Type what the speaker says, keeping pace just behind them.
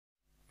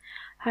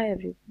Hi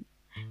everyone.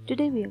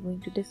 Today we are going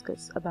to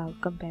discuss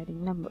about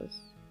comparing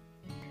numbers.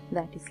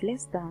 That is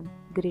less than,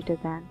 greater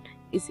than,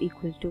 is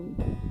equal to.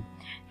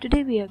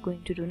 Today we are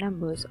going to do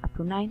numbers up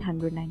to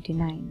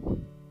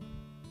 999.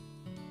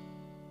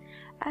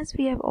 As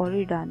we have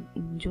already done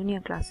in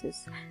junior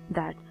classes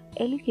that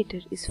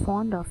alligator is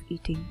fond of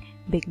eating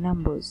big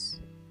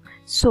numbers.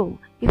 So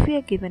if we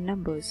are given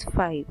numbers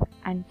 5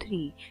 and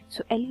 3,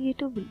 so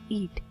alligator will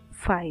eat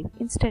 5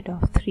 instead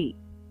of 3.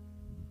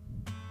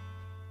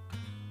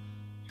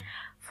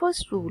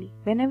 First rule,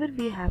 whenever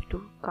we have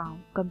to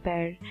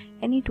compare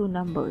any two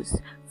numbers,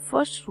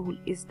 first rule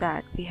is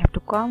that we have to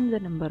count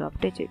the number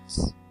of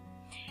digits.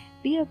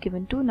 We are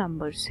given two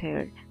numbers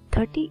here,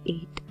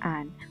 38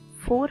 and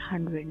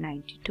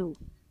 492.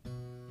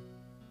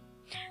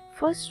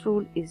 First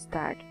rule is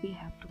that we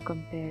have to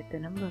compare the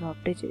number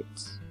of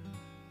digits.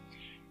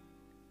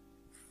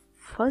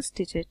 First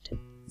digit,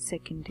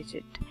 second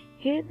digit.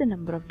 Here the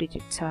number of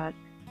digits are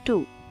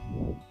 2.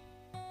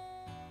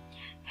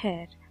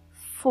 Here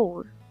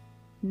 4,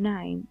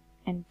 9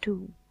 and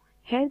 2.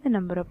 Here the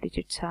number of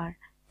digits are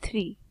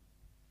 3.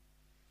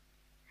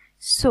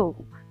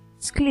 So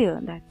it's clear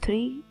that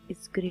 3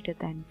 is greater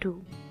than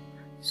 2.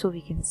 So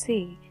we can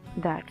say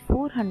that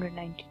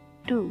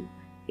 492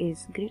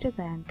 is greater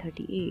than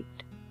 38.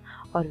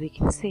 Or we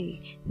can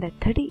say that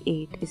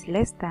 38 is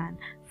less than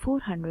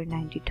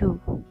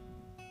 492.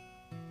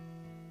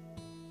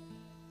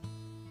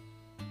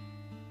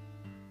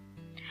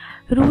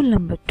 Rule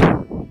number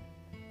 2.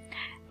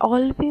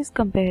 Always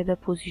compare the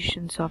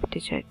positions of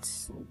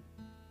digits.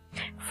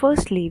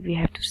 Firstly, we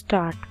have to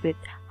start with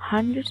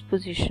hundreds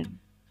position.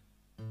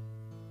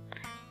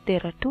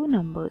 There are two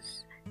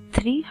numbers,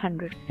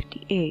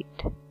 358,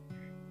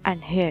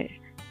 and here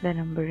the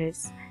number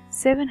is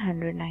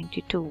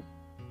 792.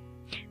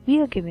 We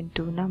are given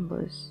two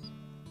numbers.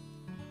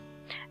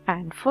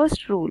 And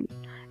first rule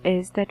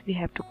is that we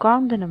have to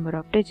count the number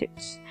of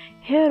digits.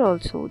 Here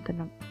also the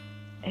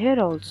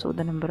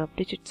number of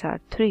digits are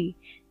 3,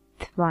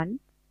 1,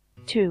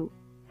 2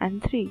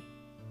 and 3.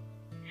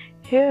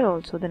 Here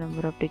also the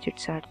number of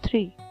digits are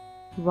 3,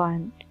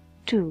 1,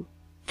 2,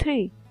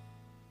 3.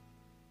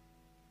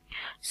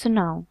 So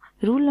now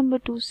rule number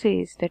 2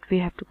 says that we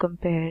have to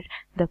compare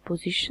the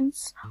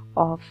positions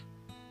of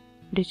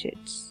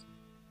digits.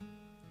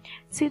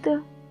 See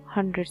the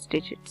hundreds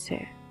digits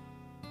here.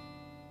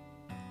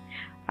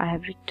 I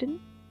have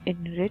written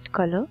in red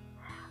color.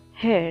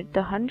 Here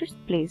the hundreds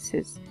place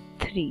is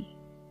 3.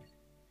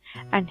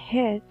 And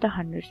here the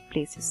hundreds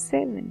place is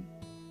 7.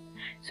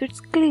 So it's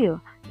clear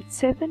that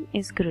 7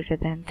 is greater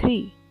than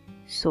 3.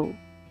 So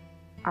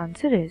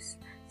answer is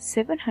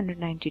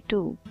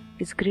 792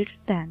 is greater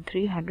than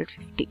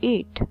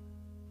 358.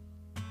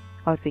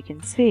 Or we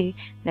can say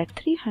that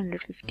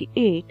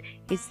 358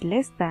 is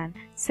less than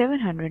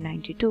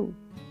 792.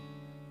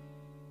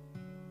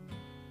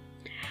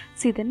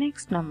 See the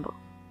next number,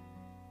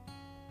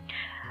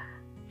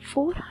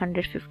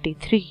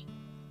 453,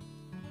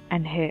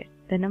 and here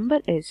the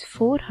number is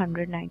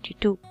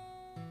 492.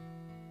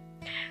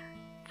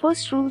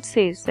 First rule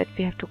says that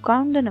we have to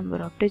count the number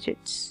of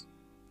digits.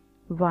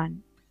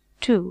 1,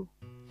 2,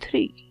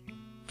 3.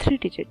 3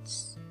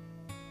 digits.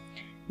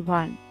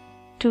 1,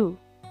 2,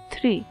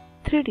 3.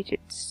 3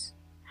 digits.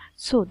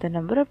 So the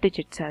number of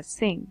digits are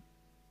same.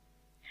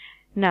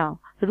 Now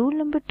rule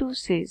number 2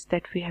 says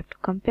that we have to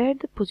compare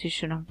the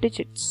position of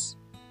digits.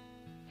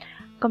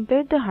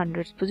 Compare the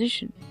hundreds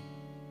position.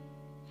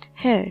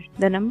 Here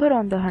the number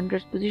on the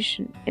hundreds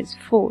position is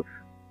 4.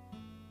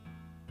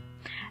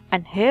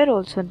 And here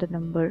also the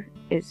number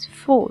is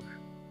 4.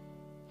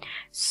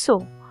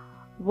 So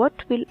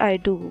what will I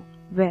do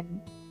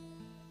when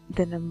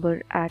the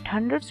number at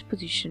hundreds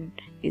position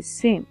is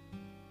same?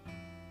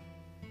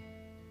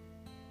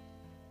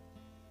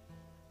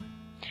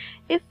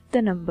 If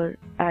the number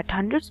at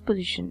hundreds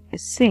position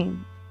is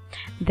same,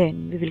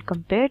 then we will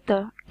compare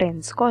the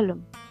tens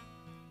column.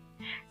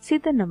 See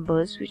the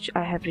numbers which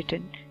I have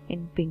written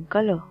in pink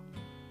color.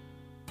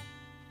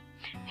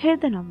 Here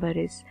the number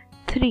is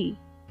 3.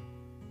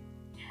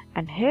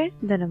 And here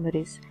the number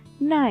is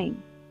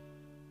 9.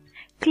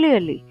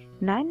 Clearly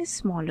 9 is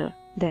smaller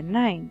than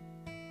 9.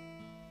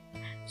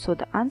 So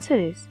the answer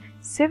is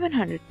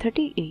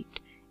 738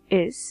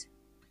 is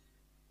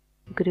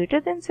greater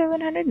than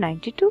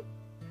 792.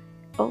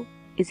 Oh,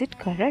 is it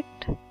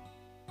correct?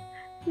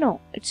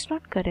 No, it's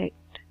not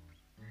correct.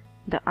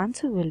 The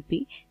answer will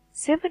be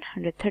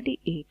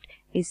 738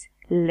 is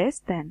less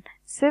than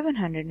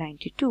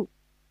 792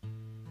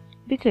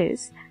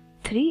 because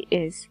 3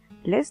 is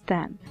less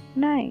than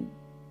 9.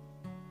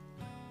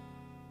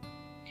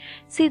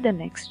 See the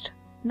next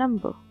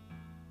number,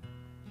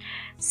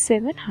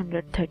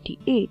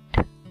 738,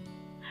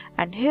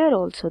 and here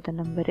also the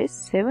number is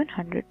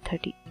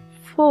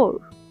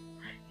 734.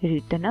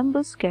 Read the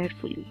numbers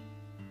carefully.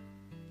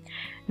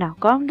 Now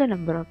count the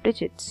number of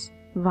digits,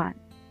 1,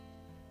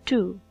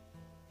 2,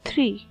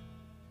 3,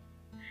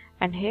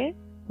 and here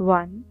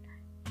 1,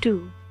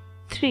 2,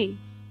 3.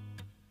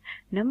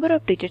 Number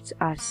of digits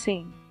are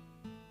same.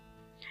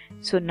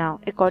 So now,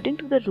 according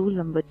to the rule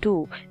number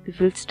 2, we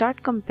will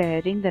start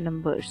comparing the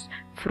numbers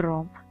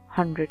from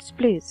hundreds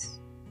place.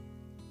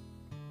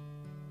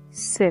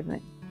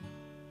 7.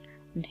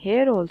 And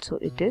here also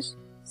it is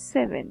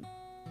 7.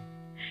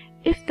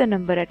 If the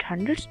number at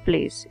hundreds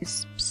place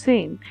is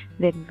same,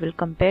 then we will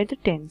compare the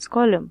tens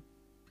column.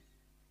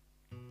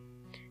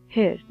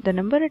 Here the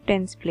number at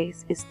tens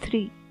place is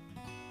 3.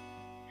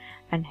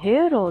 And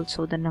here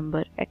also the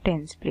number at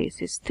tens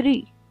place is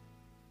 3.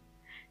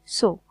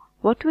 So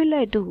what will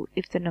I do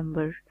if the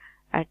number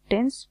at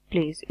tens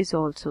place is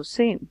also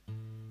same?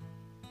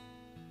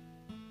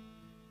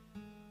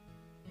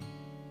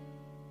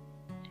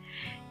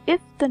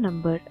 If the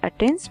number at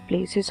tens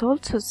place is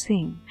also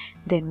same,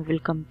 then we will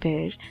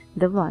compare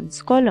the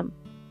ones column.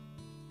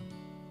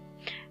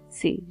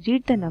 See,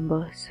 read the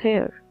numbers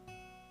here.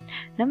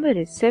 Number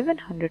is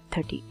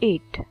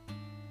 738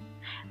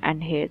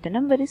 and here the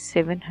number is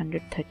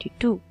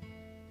 732.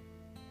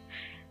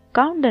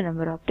 Count the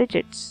number of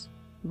digits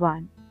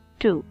 1,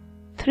 2,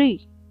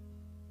 3.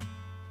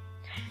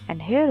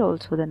 And here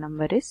also the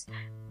number is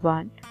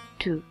 1,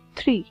 2,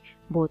 3.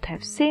 Both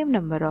have same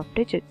number of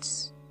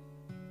digits.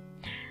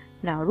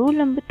 Now rule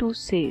number 2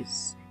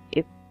 says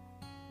if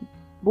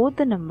both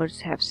the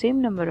numbers have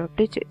same number of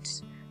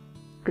digits,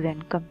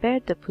 then compare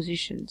the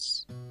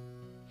positions.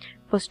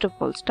 First of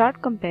all,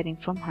 start comparing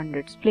from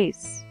hundreds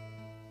place.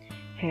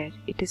 Here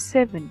it is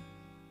 7.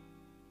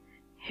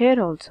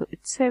 Here also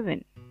it's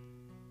 7.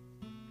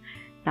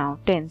 Now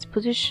tens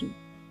position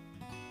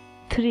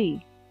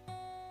 3.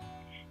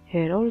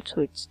 Here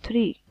also it's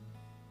 3.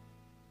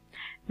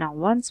 Now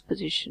ones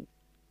position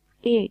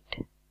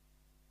 8.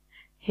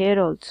 Here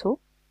also,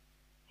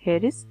 here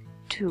is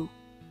 2.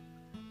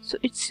 So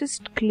it's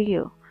just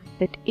clear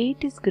that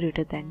 8 is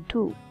greater than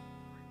 2.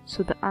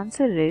 So the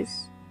answer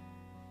is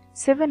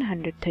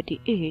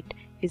 738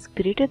 is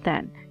greater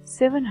than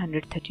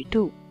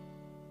 732.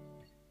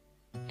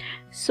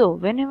 So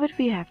whenever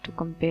we have to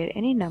compare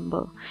any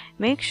number,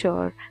 make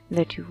sure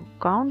that you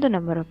count the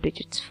number of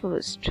digits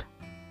first.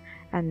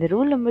 And the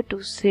rule number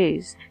 2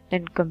 says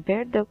then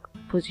compare the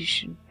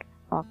position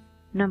of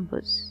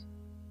numbers.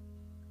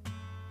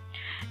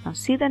 Now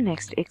see the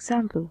next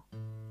example.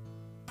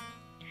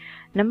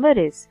 Number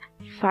is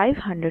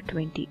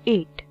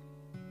 528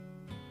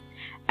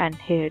 and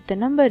here the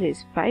number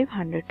is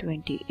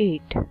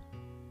 528.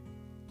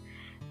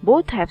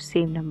 Both have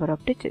same number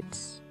of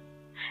digits,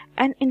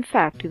 and in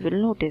fact you will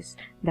notice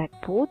that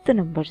both the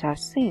numbers are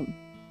same,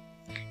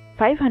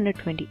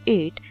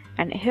 528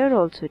 and here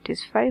also it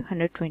is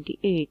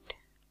 528.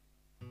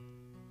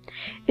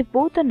 If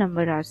both the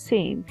numbers are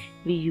same,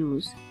 we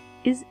use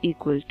is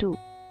equal to.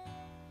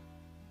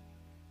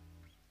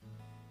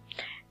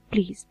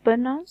 Please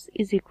pronounce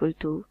is equal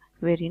to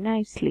very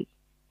nicely.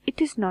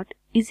 It is not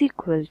is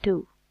equal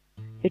to.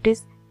 It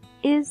is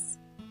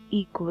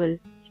equal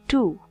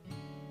to.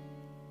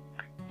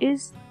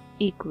 Is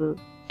equal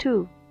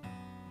to.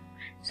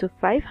 So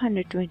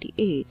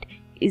 528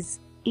 is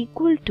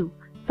equal to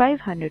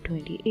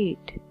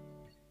 528.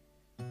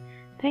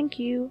 Thank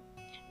you.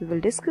 We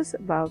will discuss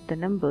about the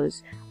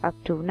numbers up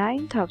to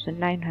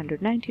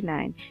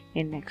 9999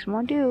 in next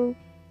module.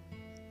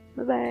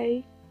 Bye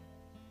bye.